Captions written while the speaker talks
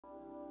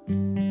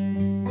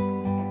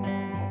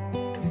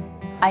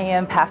I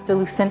am Pastor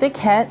Lucinda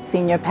Kent,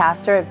 Senior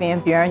Pastor at Van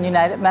Buren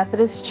United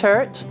Methodist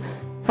Church.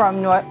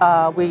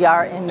 We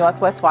are in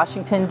Northwest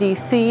Washington,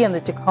 D.C. in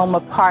the Tacoma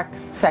Park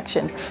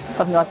section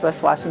of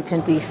Northwest Washington,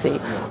 D.C.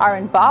 Our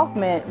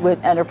involvement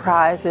with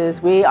Enterprise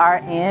is we are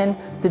in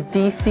the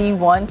DC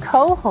 1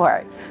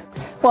 cohort.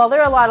 Well,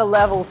 there are a lot of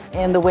levels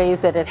in the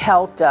ways that it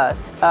helped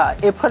us.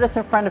 It put us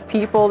in front of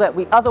people that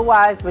we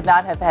otherwise would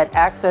not have had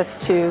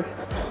access to.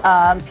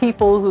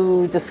 People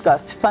who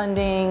discuss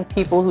funding,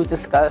 people who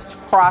discuss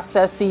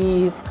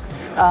processes,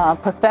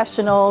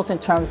 professionals in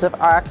terms of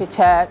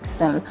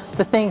architects and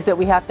the things that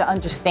we have to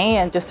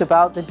understand just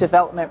about the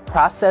development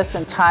process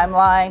and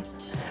timeline.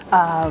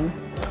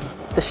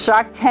 The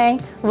Shark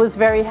Tank was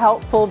very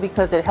helpful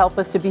because it helped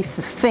us to be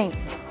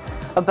succinct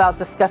about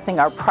discussing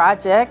our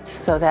project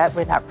so that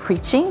we're not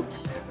preaching,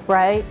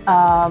 right?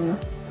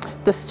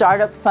 The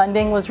startup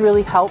funding was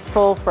really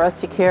helpful for us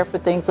to care for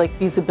things like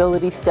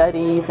feasibility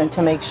studies and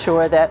to make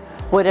sure that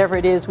whatever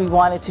it is we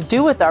wanted to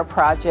do with our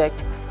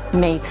project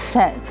made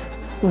sense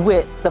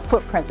with the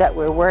footprint that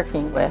we're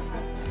working with.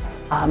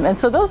 And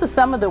so those are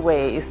some of the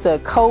ways. The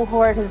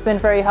cohort has been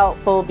very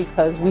helpful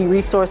because we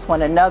resource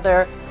one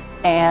another,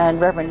 and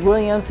Reverend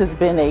Williams has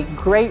been a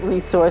great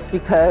resource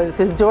because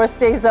his door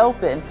stays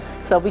open,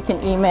 so we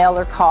can email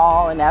or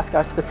call and ask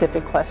our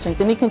specific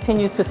questions, and he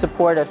continues to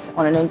support us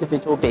on an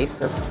individual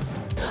basis.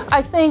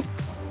 I think,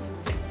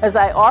 as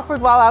I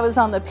offered while I was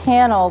on the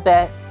panel,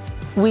 that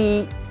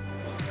we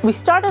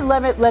started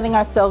letting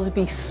ourselves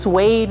be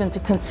swayed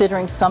into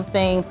considering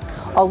something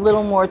a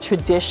little more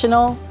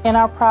traditional in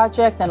our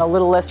project and a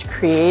little less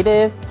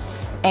creative,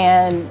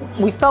 and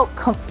we felt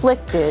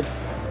conflicted.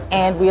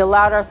 And we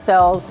allowed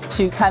ourselves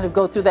to kind of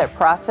go through that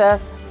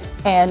process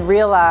and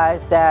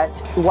realize that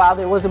while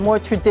there was a more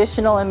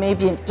traditional and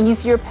maybe an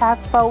easier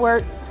path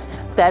forward,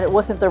 that it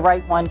wasn't the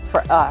right one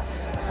for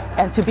us.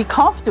 And to be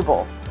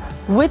comfortable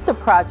with the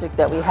project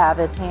that we have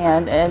at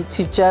hand and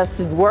to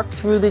just work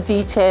through the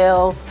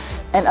details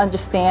and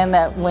understand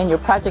that when your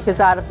project is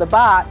out of the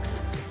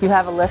box, you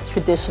have a less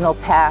traditional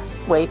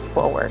pathway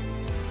forward.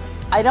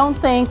 I don't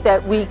think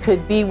that we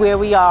could be where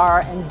we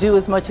are and do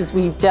as much as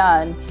we've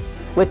done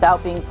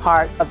without being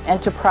part of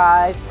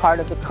Enterprise, part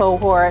of the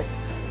cohort.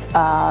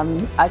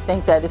 I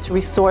think that it's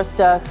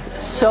resourced us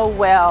so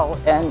well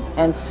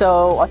and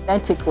so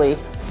authentically.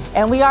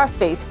 And we are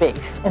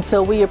faith-based, and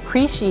so we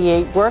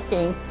appreciate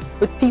working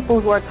with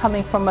people who are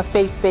coming from a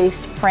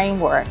faith-based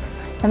framework.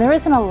 And there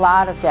isn't a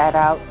lot of that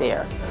out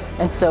there.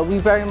 And so we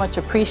very much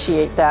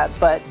appreciate that.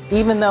 But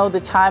even though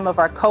the time of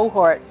our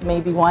cohort may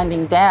be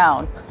winding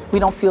down, we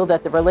don't feel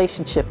that the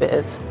relationship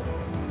is.